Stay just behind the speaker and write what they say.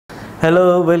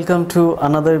Hello, welcome to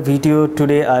another video.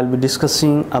 Today I'll be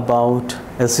discussing about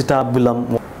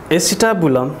acetabulum.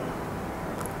 Acetabulum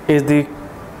is the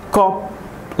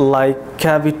cup-like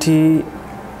cavity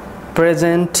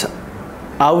present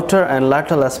outer and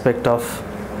lateral aspect of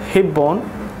hip bone.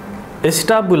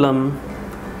 Acetabulum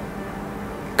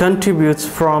contributes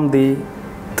from the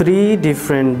three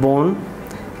different bone.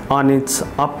 On its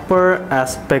upper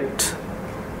aspect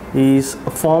is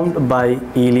formed by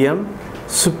ilium,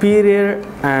 superior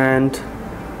and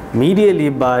medially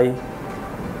by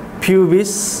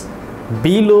pubis,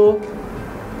 below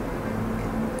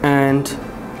and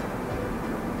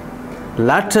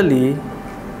laterally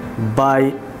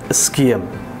by ischium,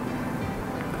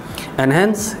 and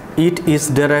hence it is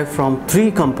derived from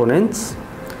three components.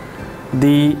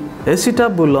 The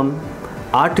acetabulum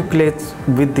articulates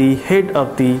with the head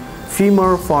of the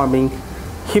femur forming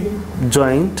hip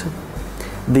joint.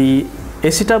 The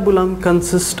acetabulum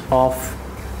consists of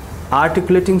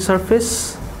articulating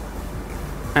surface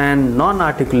and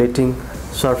non-articulating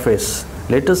surface.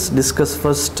 Let us discuss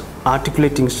first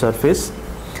articulating surface.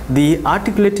 The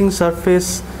articulating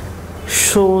surface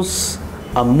shows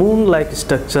a moon-like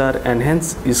structure and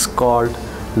hence is called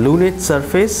lunate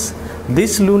surface.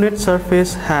 This lunate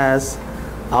surface has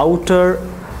outer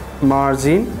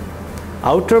margin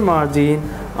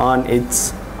on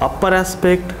its upper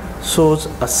aspect shows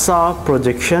a sharp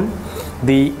projection.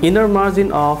 The inner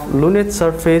margin of lunate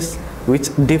surface,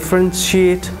 which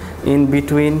differentiate in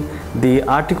between the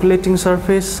articulating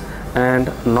surface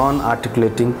and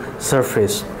non-articulating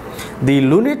surface. The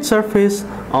lunate surface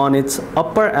on its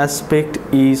upper aspect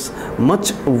is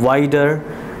much wider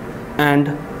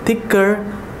and thicker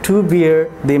to bear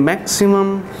the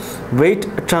maximum weight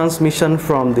transmission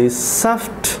from the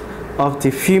shaft of the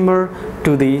femur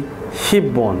to the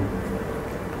hip bone.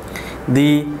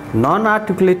 The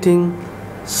non-articulating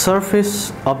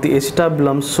surface of the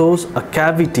acetabulum shows a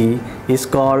cavity is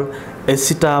called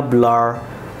acetabular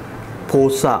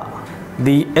fossa.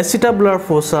 The acetabular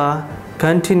fossa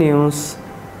continues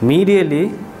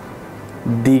medially.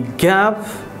 The gap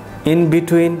in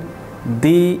between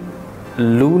the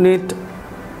lunate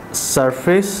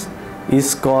surface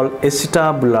is called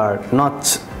acetabular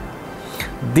notch.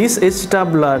 This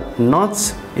acetabular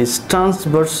notch is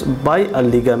traversed by a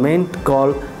ligament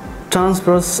called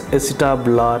transverse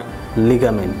acetabular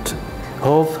ligament.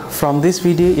 Hope from this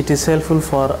video it is helpful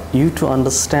for you to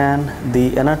understand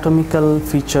the anatomical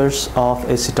features of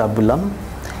acetabulum.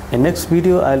 In next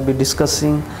video I'll be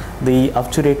discussing the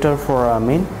obturator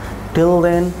foramen. Till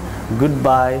then,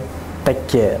 goodbye, take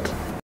care.